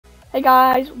Hey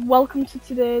guys, welcome to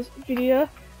today's video.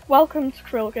 Welcome to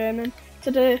Krill Gaming.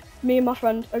 Today, me and my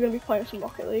friend are going to be playing some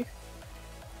Rocket League.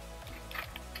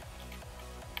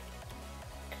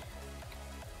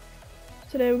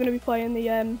 Today we're going to be playing the,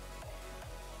 you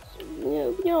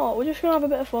know what, we're just going to have a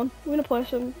bit of fun. We're going to play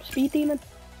some Speed Demon.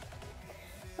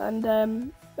 And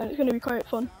it's going to be quite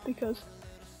fun because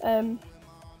on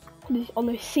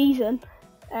this season,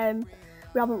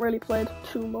 we haven't really played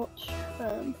too much.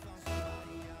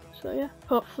 So yeah,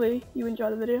 hopefully you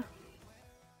enjoy the video.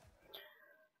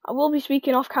 I will be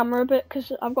speaking off camera a bit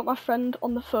because I've got my friend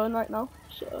on the phone right now,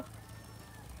 so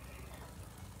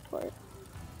right,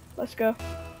 let's go.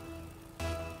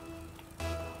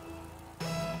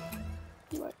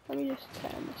 Right, let me just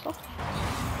turn this off.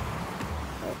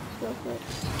 Right, let's go. Right.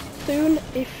 Soon,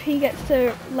 if he gets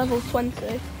to level 20,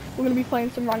 we're going to be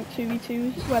playing some ranked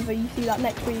 2v2s, whether you see that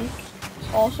next week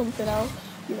or something else,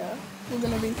 you know, we're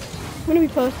going to be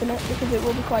posting it because it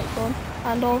will be quite fun.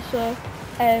 And also,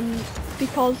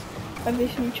 because of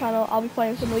this new channel, I'll be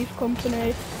playing some Leaf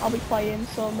Company, I'll be playing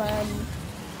some Leaf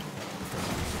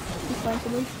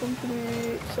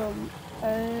Company,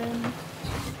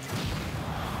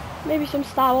 maybe some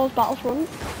Star Wars Battlefront.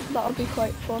 That would be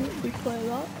quite fun if we play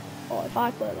that, or if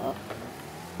I play that.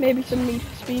 Maybe some Need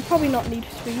for Speed, probably not Need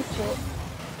for Speed, but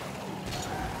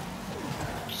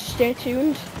stay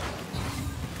tuned.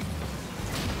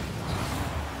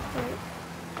 Right.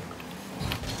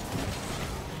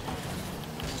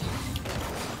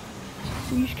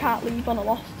 We just can't leave on a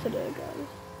loss today, guys.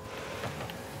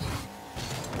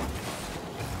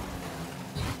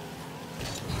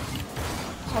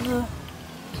 Oh no.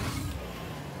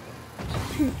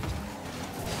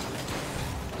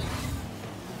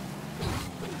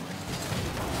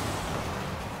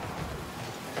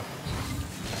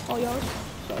 Oh yours?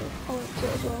 Sorry, I went to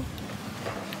it as well.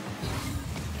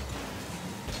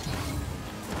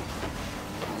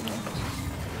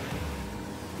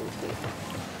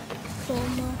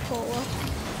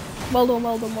 Well done.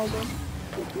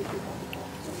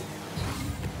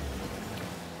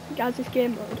 Guys, this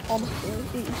game mode,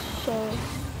 honestly, it is so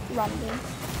random.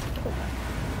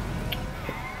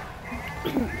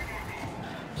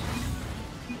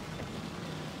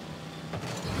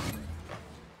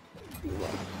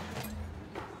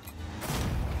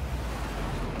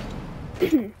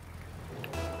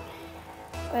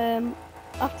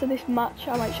 After this match,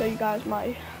 I might show you guys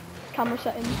my camera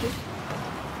settings,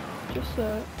 just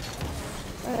so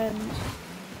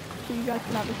you guys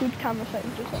can have a good camera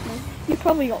settings just like me. You've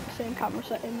probably got the same camera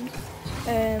settings.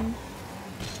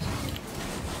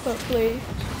 Hopefully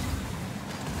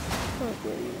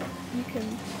you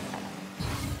can.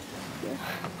 Yeah.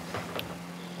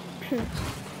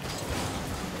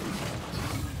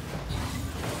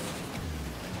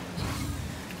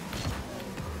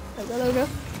 There we go.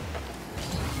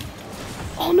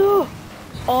 Oh no!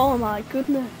 Oh my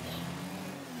goodness.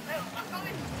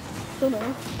 Don't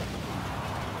know.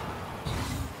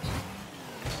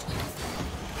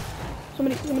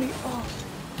 Somebody, oh.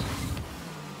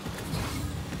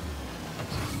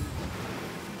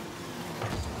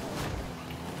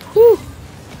 Whew!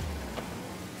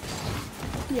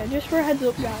 Yeah, just for a heads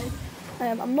up guys,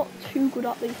 I'm not too good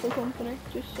at Lethal Company,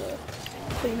 just so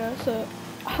you know, so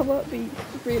I won't be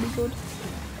really good.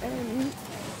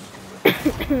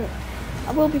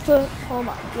 I will be oh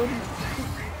my goodness.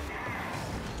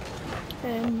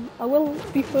 I will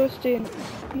be posting,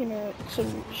 you know,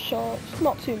 some shorts,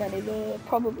 not too many though,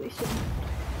 probably some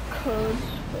codes,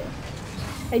 but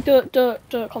hey, don't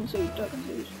concede.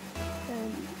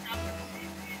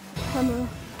 I'm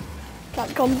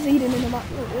can't concede in a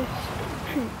match like this.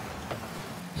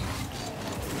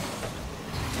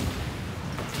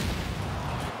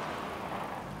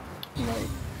 Right.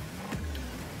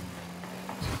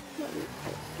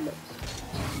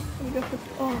 Let me go for,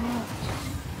 oh no.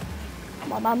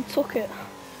 My man took it.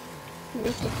 Let me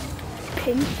go for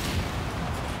pin.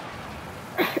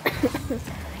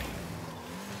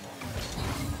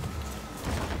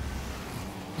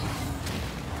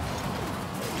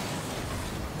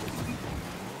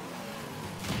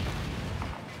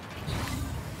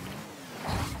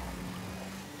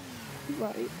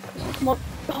 Right, come on.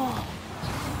 Oh.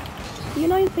 The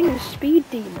annoying thing with Speed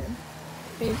Demon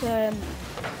is it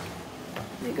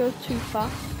goes too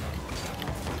fast.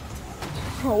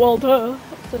 Oh well duh,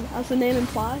 as the name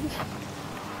implies.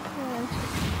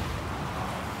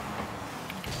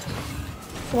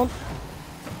 Come on.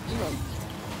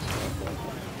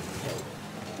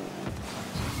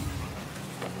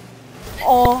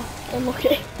 Oh,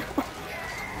 unlucky.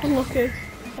 Unlucky.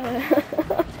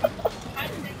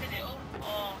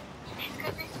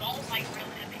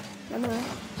 I know.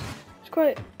 It's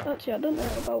quite, actually I don't know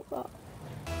about that.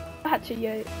 Actually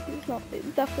yeah, it's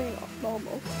definitely not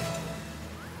normal.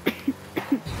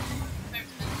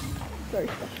 Very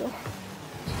special.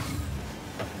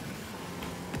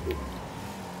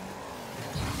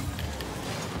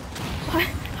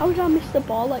 How did I miss the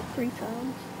ball like 3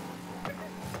 times?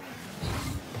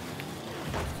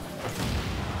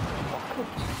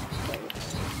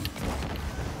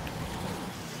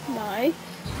 Nice.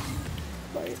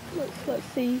 Right, let's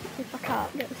see if I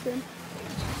can't get this in.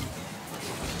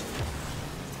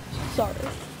 Sorry.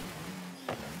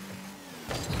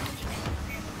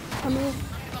 I know.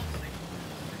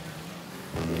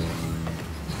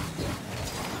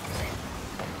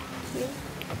 Yeah.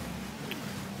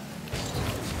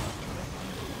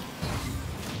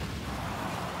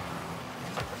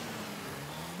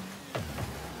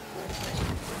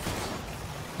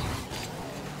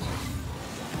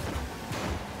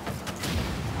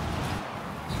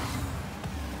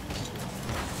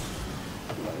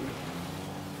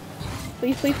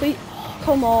 Please, please, please. Oh,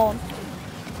 come on.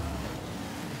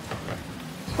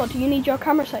 What, do you need your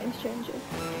camera settings changing?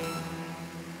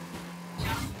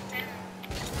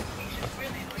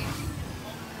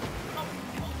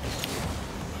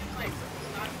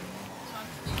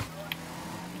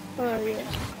 Oh, yeah.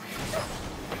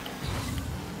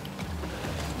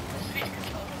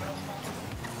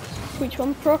 Which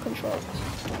one? Pro Control?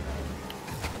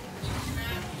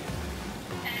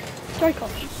 Joy-Con?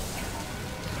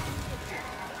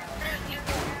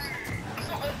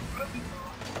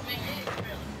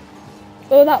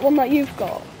 Oh, that one that you've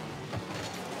got?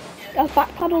 It has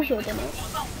back paddles though, doesn't it?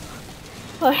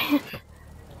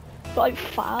 Like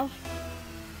 5.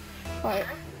 Right,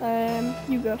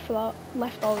 you go for that.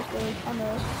 Left always goes. I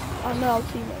know our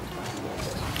teammates back and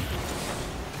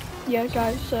forth. Yeah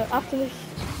guys, so after this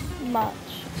match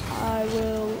I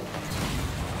will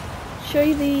show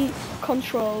you the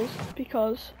controls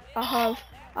because I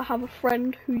have a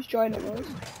friend who's joining us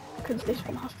because this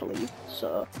one has to leave,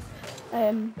 so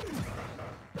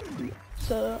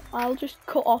I'll just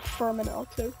cut off for a minute or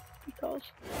two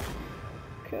because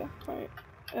okay, right.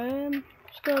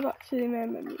 Let's go back to the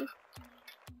main menu.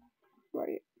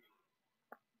 Right.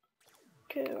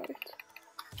 Okay, right.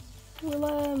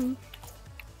 We'll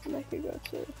make it go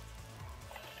to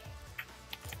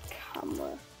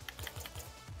camera.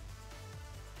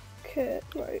 Okay,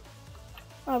 right.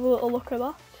 Have a little look at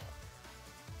that.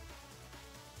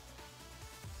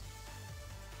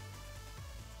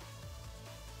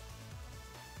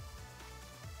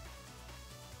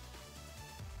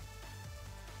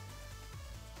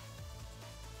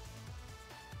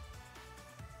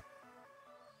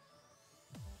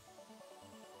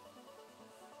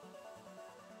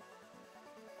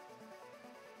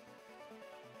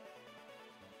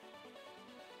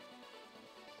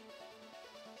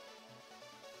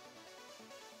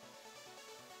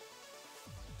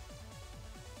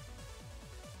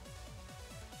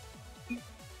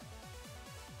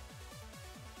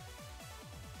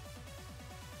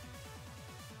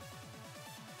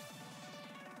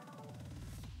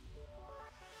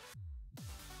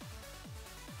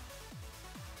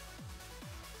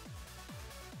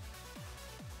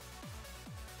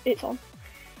 It's on.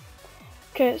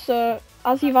 Okay, so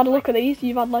as you've had a look at these,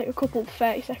 you've had like a couple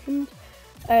 30 seconds.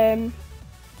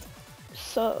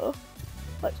 So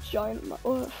let's join my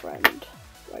other friend.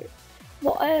 Right.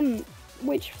 What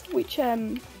which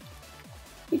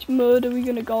mode are we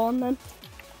gonna go on then?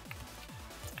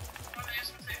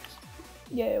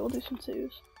 Yeah, we'll do some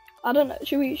 2s. I don't know.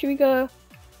 Should we go?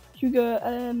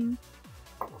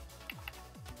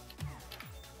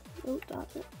 Oh, damn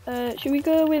it. Should we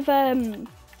go with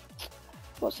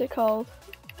what's it called?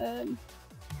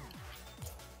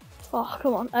 Oh,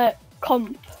 come on.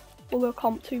 Comp. We'll go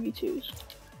comp 2v2s.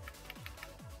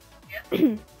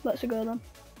 Yep. Let's go then.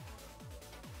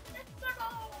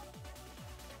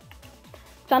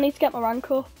 I need to get my rank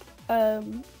up.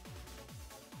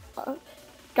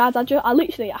 Guys, I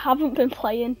haven't been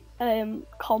playing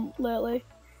comp lately.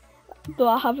 Though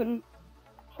I haven't.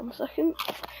 1 second.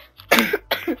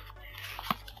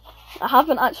 I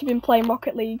haven't actually been playing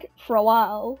Rocket League for a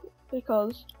while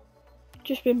because I've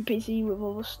just been busy with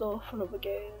other stuff and other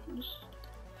games.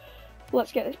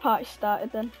 Let's get this party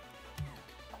started then.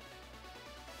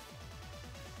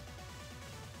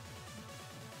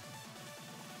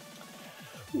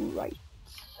 Right.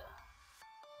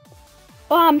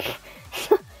 Oh,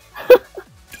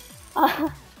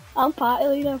 I'm party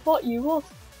leader. I thought you was.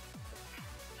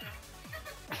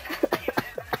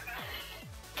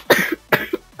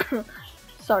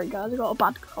 Sorry guys, I got a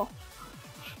bad cough.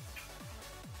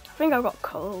 I think I've got a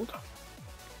cold.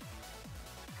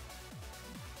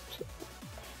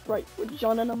 Right, we're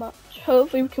joining a match.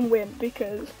 Hopefully we can win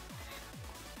because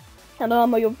I know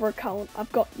on my other account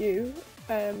I've got you,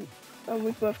 and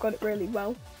we've both got it really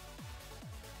well.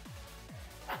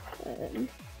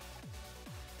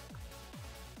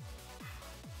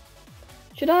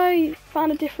 Should I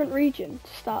find a different region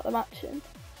to start the match in?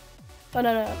 Oh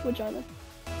no, we're joining.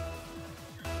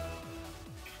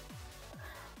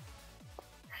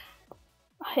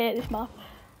 I hate this map.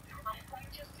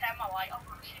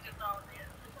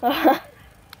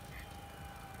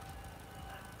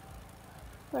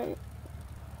 Right.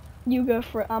 You go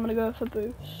for it, I'm gonna go for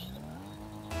boost.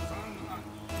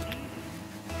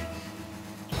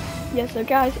 Yeah, so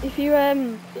guys, if you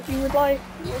would like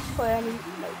to play any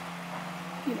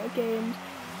games,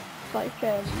 like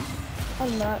I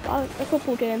don't know, a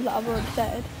couple of games that I've already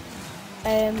said,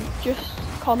 just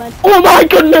comment. Oh my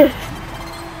goodness!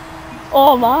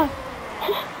 Oh my!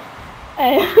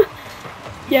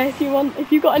 Yeah, if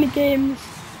you got any games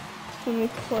for me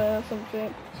to play or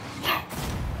something.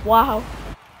 Wow.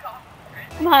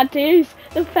 My days,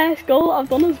 the first goal I've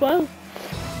done as well.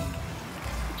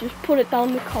 Just put it down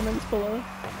in the comments below.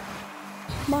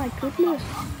 My goodness.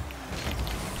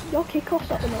 Your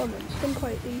kickoffs at the moment have been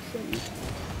quite decent.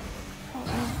 Oh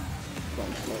no.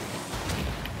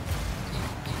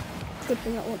 Good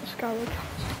thing I want the Scarlet.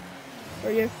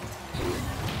 Where are you?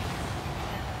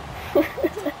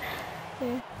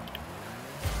 Yeah.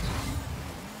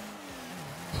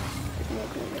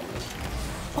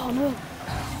 Oh no.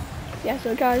 Yeah,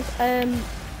 so guys,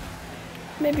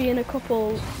 maybe in a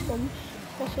couple months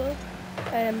or so,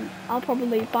 I'll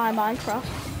probably buy Minecraft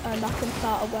and I can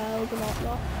start a world and all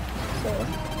that. So,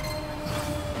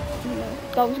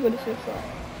 that was good to see. So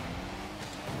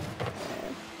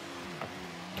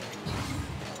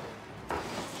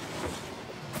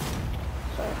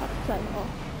I have to turn it off.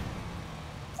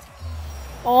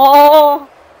 Oh!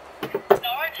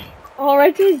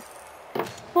 Already?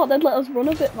 Thought they'd let us run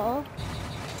a bit more.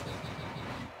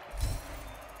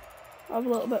 Have a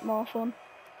little bit more fun.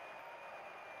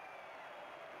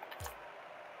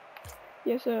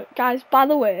 Yeah, so guys, by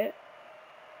the way,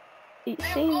 it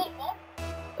seems.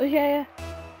 Oh yeah.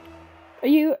 Are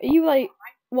you like,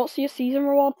 what's your season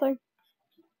reward thing?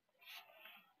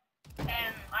 I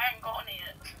haven't got any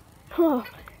yet. Huh.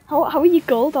 How are you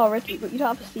gold already, but you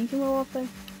don't have a season reward thing?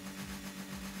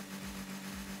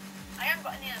 I haven't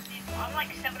got any of these. I'm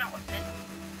like 7 out of 10.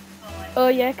 So like, Oh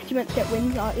yeah, because you're meant to get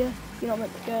wins, aren't you? You're not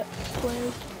meant to get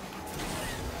players.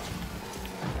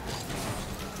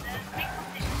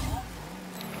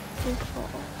 Big 4.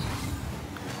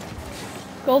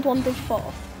 Gold 1, big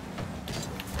 4.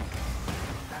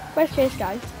 Worst case,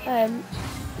 guys, I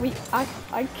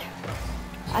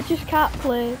just can't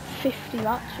play 50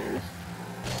 matches.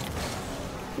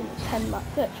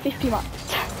 50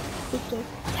 matches.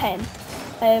 10.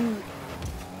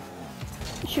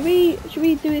 Should we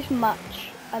do this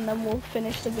match and then we'll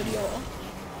finish the video off?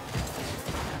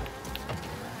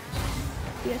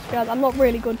 Yes, guys, I'm not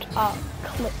really good at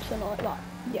clips and all like that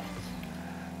yet.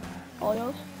 All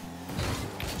yours.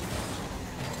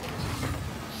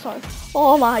 Sorry.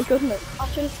 Oh my goodness, I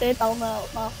should have stayed down there.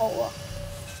 My fault.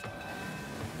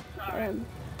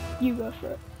 You go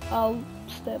for it. I'll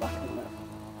stay back in there.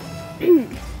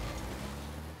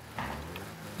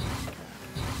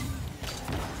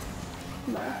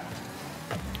 No.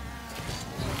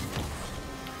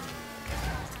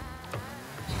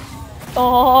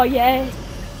 Oh yeah.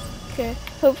 Okay.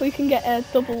 Hopefully we can get a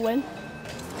double win.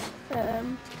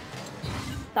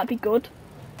 That'd be good.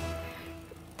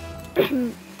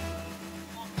 Right.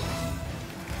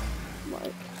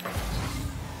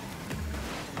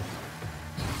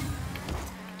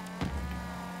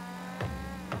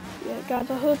 Yeah,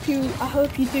 guys, I hope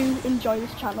you do enjoy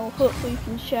this channel. Hopefully you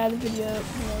can share the video,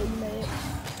 you may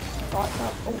like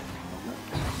that. Oh,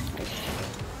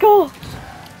 go!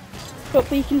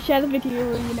 Hopefully you can share the video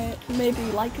with your mates and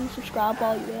maybe like and subscribe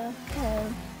while you're there.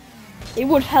 It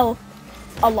would help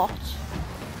a lot.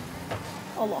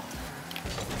 A lot.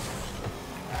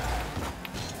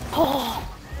 Oh,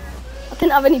 I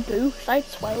didn't have any boosts. I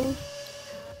had 12.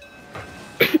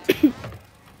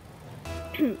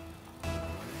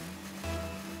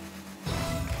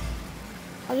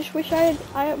 I just wish I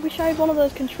had one of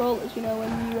those controllers,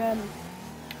 when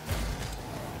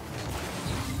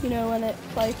when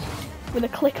it's like with a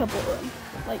clicker button,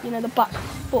 like the back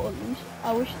buttons.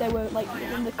 I wish they were like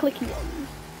the clicky ones.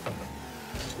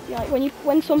 Yeah, like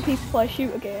when some people play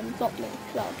shooter games, not me,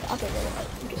 because I don't really like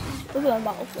the games, other than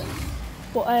Battlefield.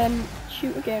 But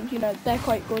shooter games, they're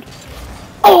quite good.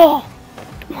 Oh,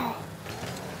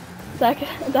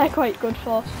 they're quite good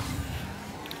for.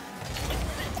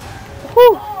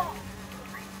 Whew.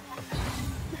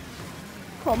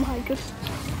 Oh my god.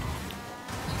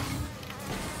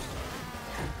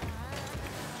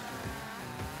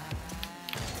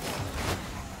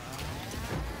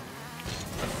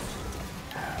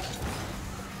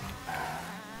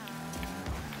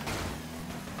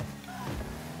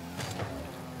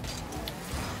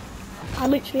 I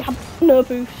literally have no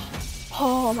boost.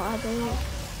 Oh my god.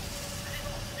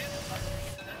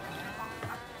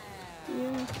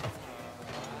 Yeah.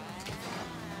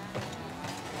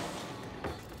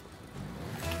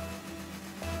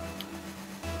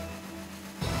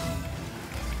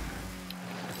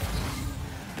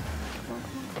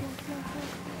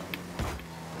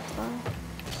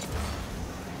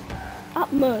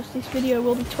 At most, this video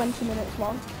will be 20 minutes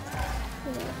long.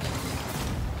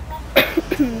 Yeah.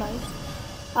 Nice.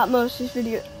 At most, this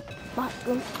video.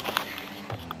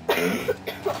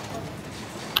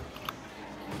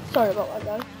 Sorry about that,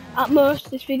 guys. At most,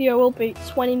 this video will be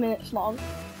 20 minutes long.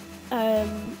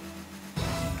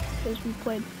 Because we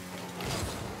played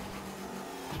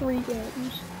 3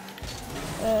 games.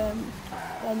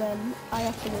 And then I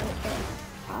have to wait for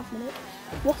 5 minutes.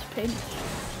 What a pinch.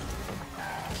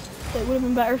 It would have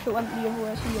been better if it went the other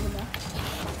way to the other net.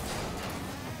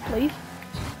 Please?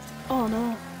 Oh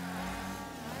no.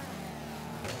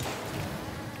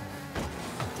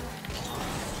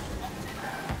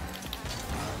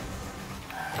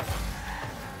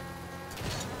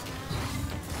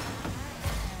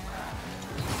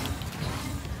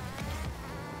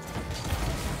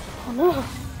 Oh no.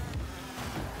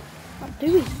 What am I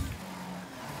doing?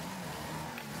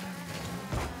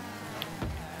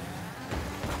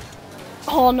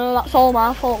 Oh no, that's all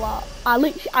my fault. That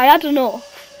I had enough.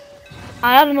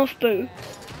 I had enough boost.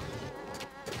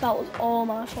 That was all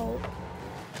my fault.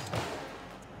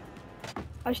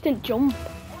 I just didn't jump.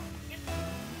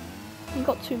 We've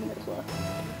got 2 minutes left.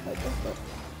 Right, go for it.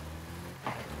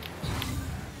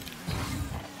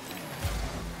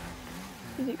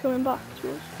 Is it coming back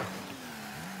to us?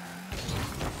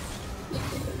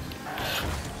 Yes, it is.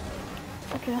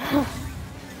 Okay.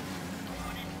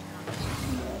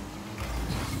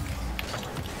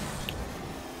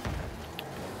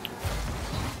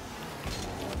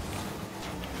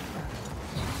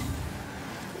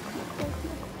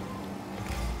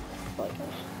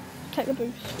 Take the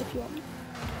boost if you want.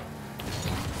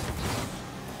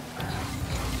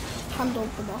 Handle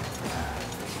them off.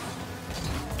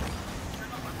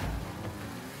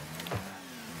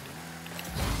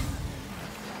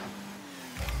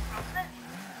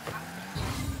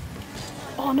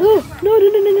 Oh no! No!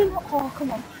 Oh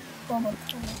come on. Come on.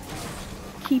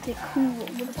 Keep it cool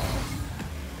with the ball.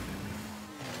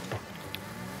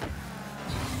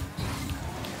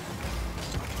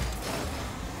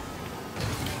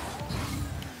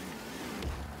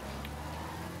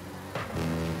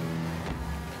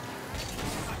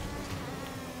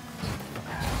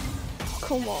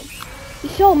 Come on.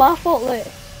 It's all my fault, like.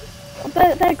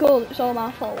 Their goal, it's all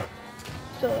my fault.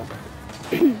 So.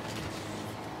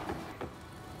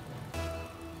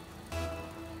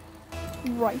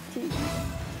 Righty.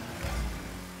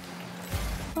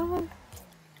 Wait.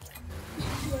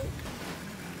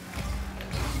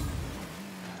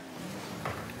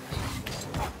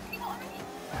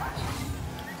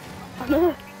 I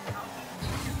know.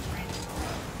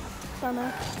 I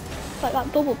know. It's like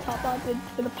that double tap that I did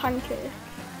for the pancake.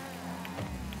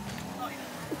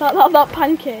 That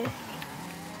pancake.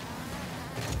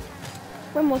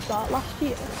 When was that? Last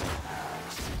year?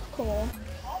 Come on.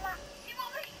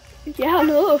 Yeah, I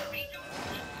know.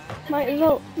 Might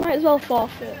as well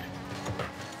forfeit.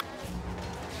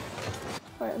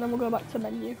 Right, and then we'll go back to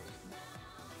menu.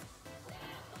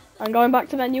 And going back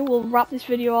to menu, we'll wrap this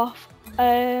video off.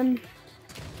 Thank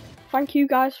you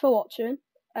guys for watching.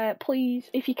 Please,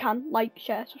 if you can, like,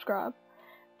 share, subscribe.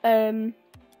 Because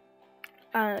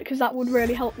that would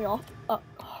really help me off.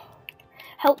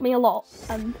 Help me a lot,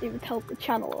 and it would help the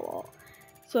channel a lot.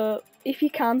 So if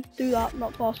you can, do that. I'm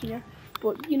not forcing you,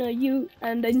 but you know,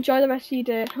 and enjoy the rest of your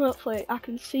day. Hopefully, I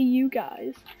can see you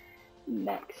guys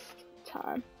next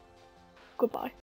time. Goodbye.